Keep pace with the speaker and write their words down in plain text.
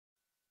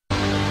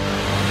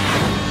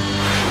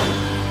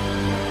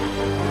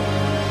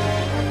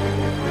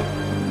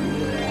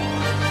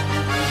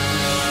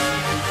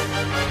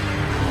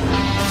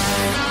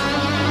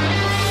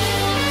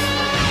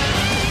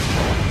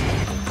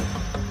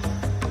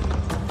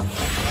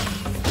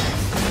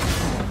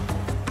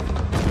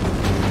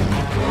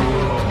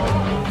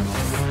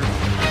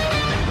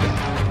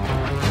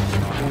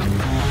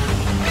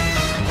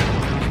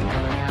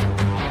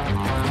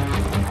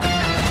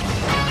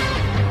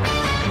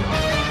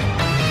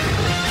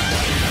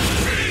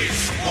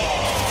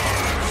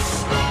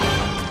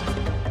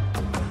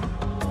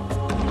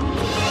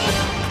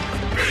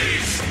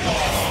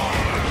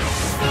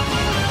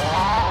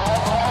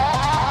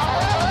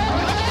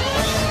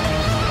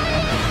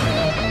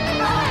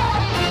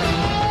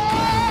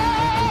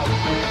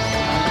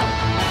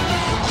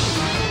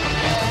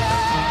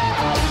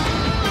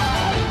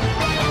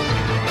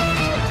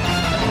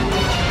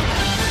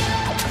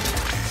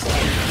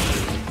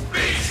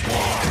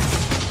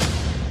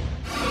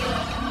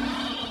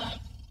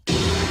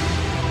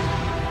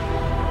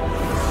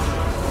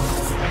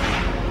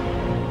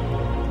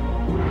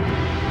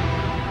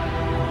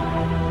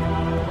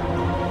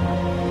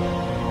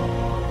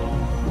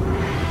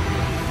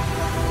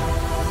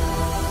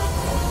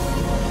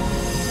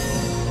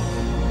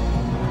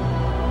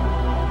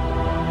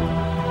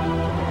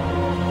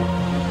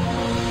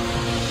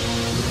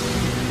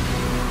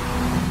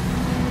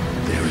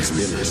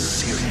been a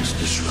serious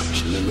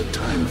disruption in the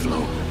time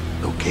flow.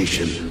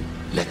 Location,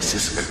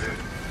 Nexus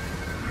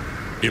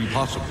Earth.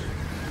 Impossible.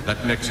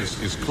 That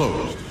Nexus is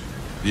closed.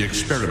 The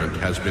experiment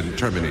has been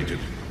terminated.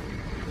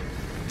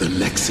 The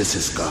Nexus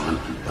is gone,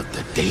 but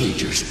the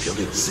danger still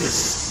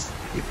exists.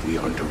 If we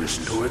are to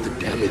restore the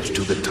damage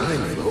to the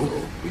time flow,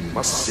 we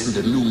must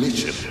send a new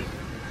mission.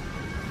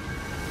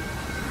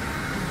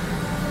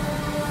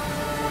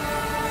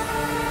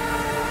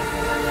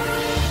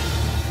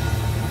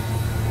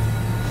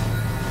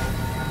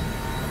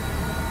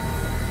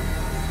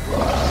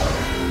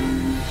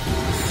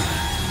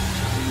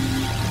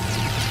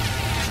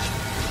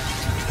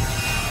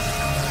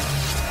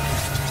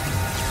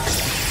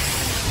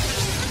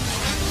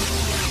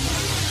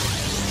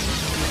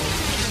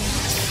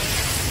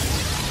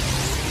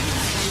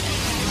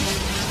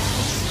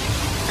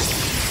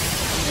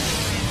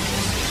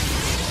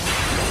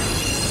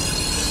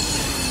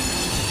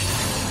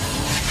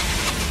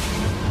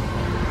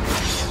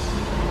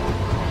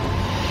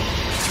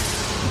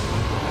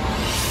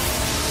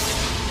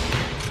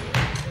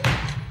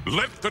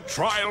 Let the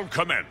trial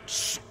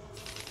commence.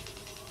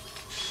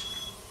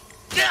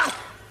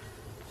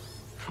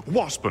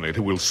 Waspinator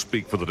will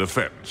speak for the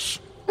defense.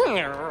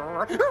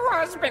 No,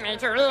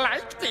 Waspinator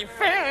like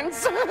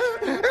defense.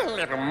 A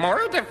little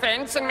more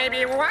defense and maybe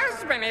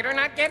Waspinator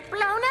not get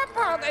blown up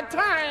all the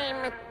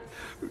time.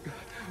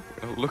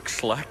 Well,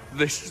 looks like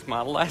this is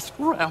my last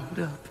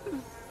roundup.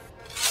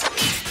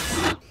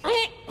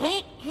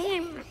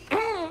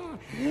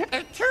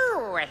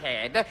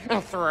 Two-head,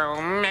 throw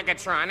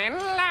Megatron in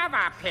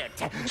lava pit.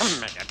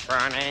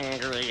 Megatron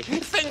angry.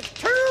 Think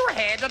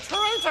Two-head a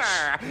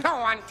traitor.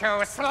 Want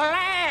to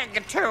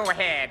slag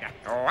Two-head.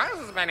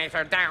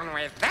 Waspinator down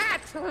with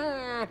that.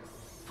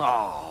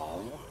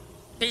 Oh.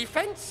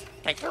 Defense,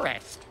 take the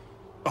rest.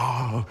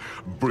 Ah,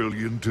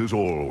 brilliant as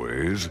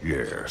always,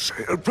 yes.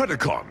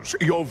 Predacons,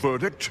 your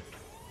verdict?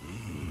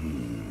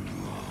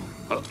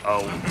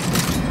 Uh-oh.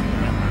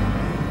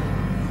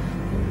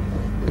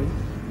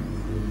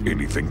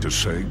 Anything to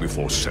say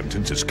before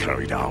sentence is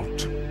carried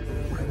out?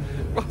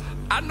 Well,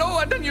 I know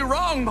I done you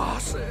wrong,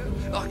 boss.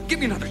 Give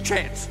me another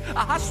chance.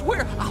 I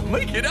swear I'll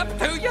make it up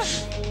to you.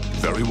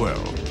 Very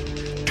well.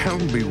 Tell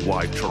me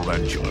why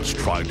Tarantulas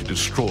tried to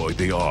destroy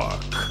the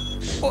Ark.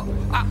 Well,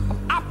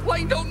 I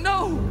plain don't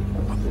know.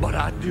 But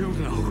I do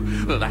know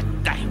that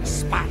dang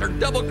spider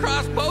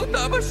double-crossed both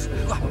of us.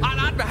 And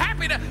I'd be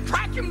happy to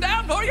track him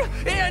down for you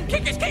and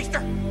kick his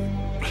keister.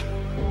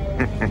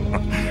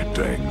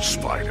 Dang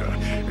spider.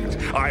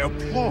 I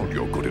applaud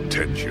your good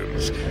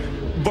intentions,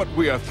 but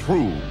we are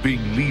through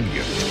being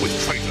lenient with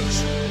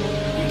traitors.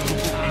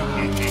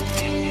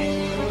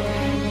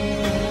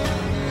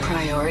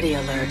 Priority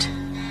alert.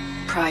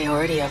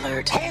 Priority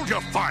alert. Hold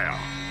your fire!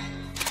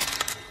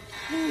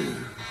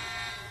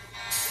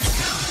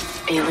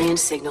 Alien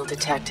signal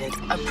detected.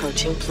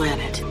 Approaching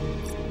planet.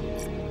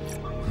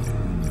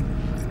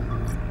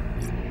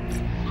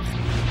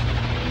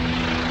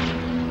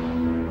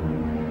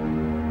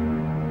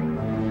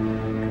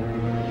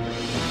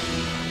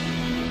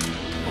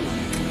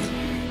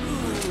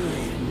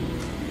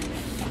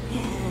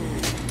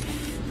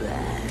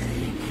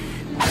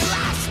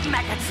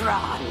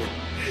 Megatron!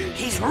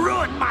 He's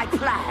ruined my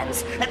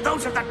plans, and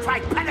those of the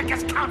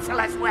Tripenicus Council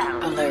as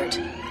well! Alert.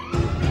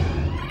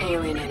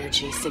 Alien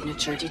energy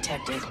signature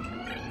detected.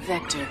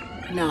 Vector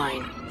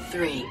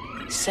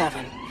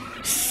 937.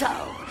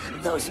 So,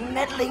 those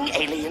meddling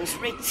aliens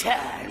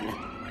return.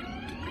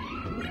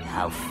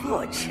 How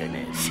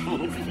fortunate.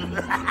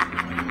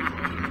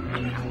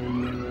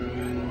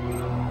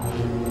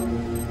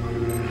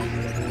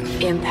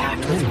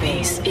 Impact with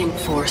base in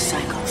 4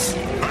 cycles.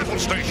 Battle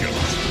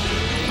stations!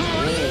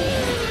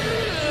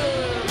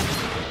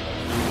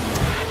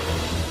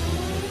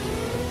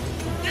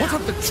 What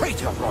of the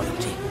traitor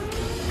royalty?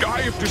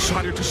 I have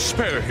decided to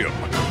spare him.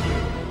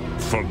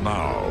 For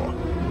now.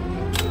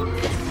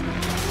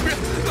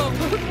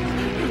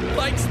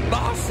 Thanks,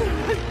 boss.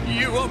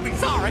 You won't be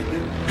sorry.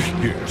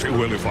 Yes,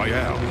 well, if I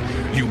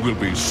am, you will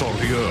be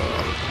sorrier.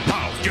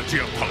 Now, get to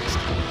your post.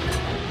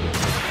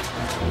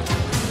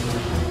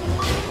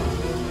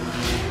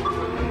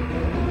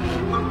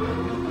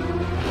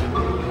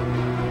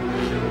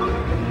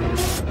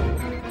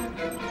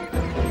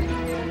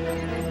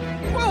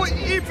 Well,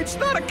 if it's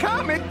not a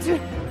comet,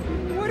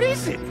 what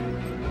is it?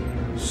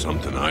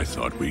 Something I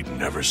thought we'd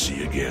never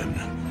see again.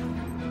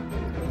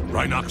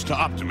 Rhinox to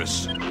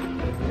Optimus.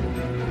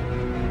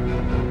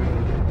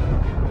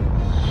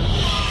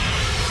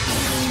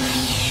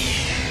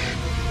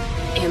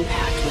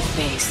 Impact with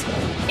base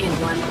in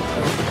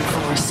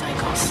 4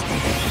 cycles.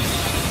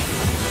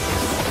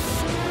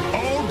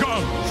 All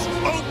guns,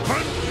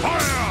 open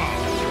fire!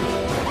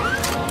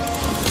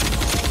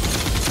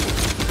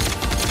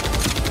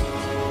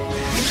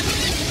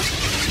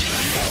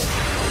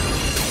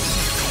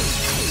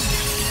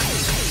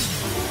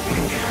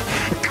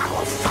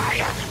 Our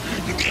fire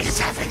is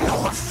having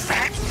no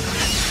effect!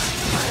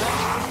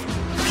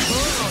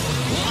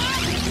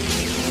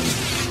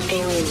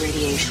 Alien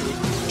radiation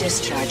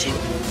Discharging.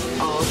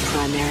 All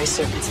primary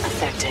circuits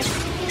affected.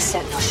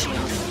 Sentinel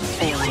shield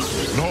failing.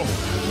 No,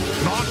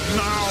 not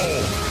now!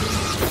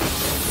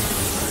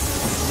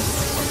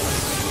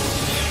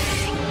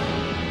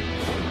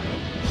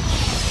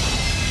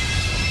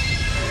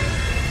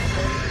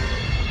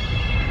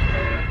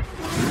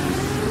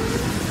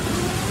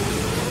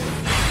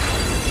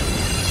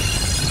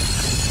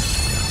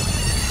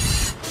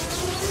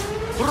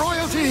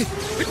 Royalty!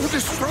 It will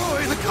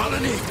destroy the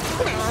colony!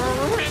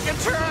 Oh,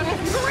 Megatron,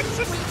 what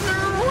should we do?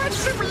 What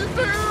should we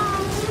do?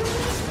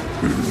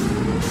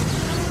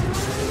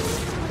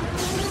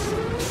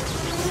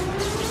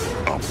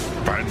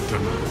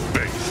 Abandoned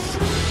base.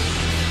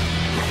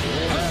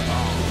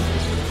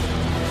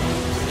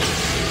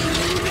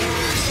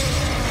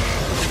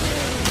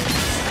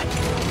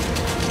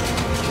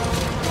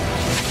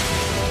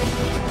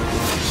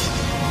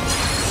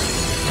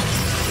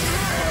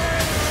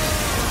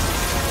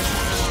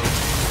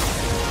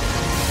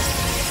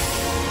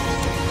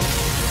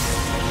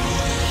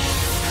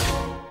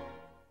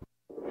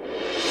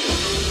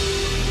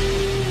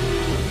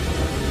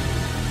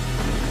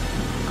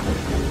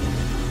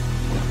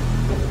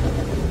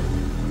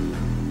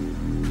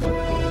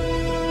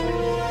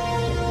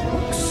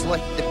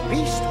 Like the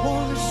Beast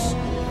Wars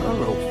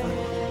are over.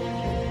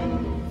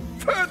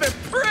 For the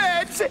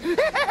Preds!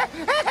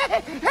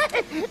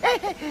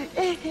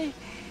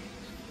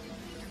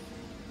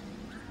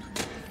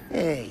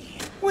 Hey,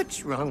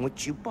 what's wrong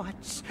with you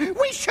butts?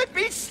 We should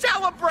be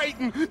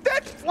celebrating!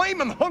 That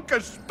flaming hunk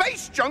of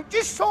space junk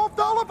just solved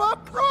all of our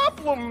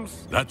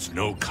problems! That's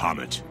no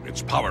comet.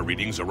 Its power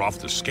readings are off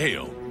the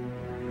scale.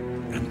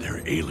 And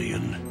they're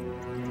alien.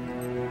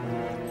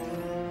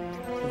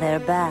 They're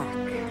back.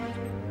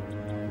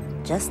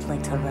 Just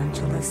like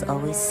tarantulas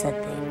always said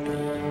they'd be.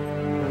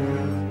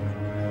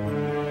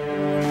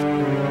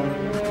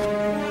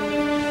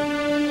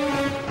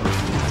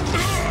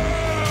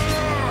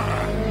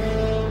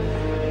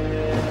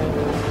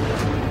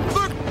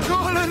 The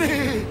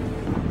colony!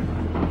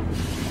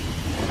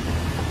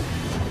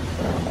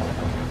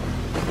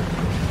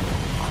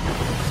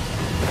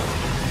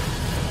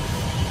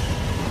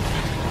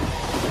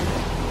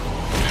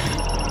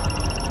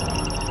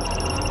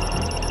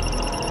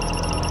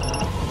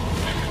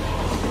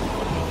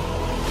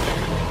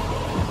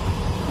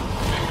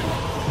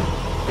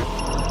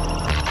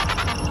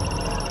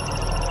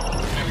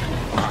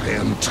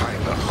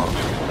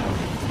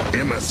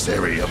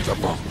 Emissary of the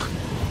Valk.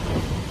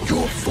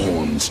 Your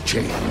form's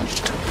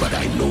changed, but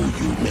I know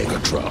you,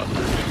 Megatron.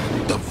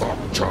 The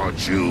Valk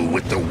charge you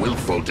with the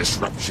willful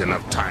disruption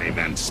of time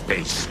and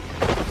space.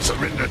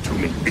 Surrender to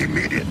me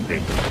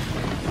immediately.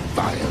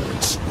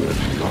 Violence will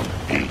not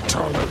be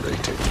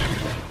tolerated.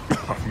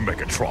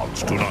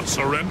 Megatrons do not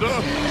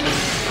surrender.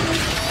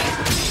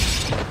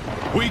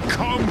 We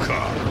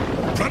conquer.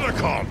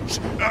 Predacons,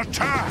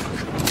 attack!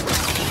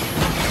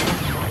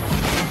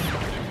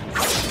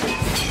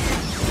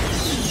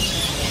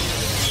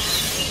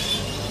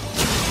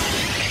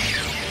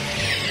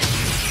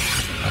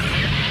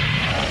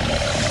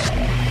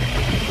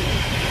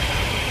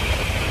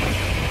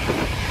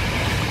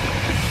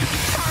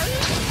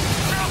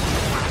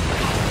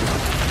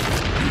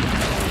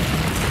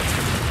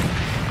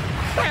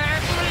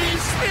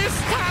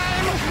 This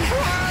time,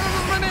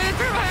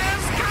 Waspinator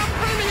has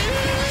company!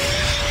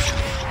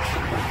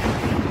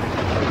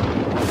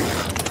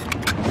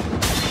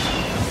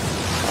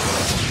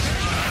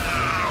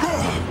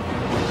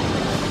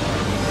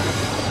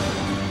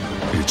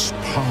 Its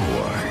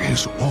power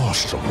is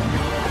awesome.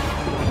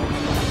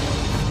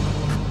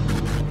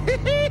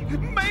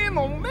 Man,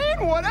 oh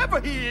man, whatever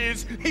he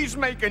is, he's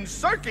making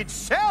circuit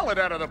salad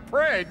out of the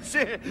Preds.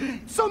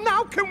 So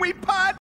now can we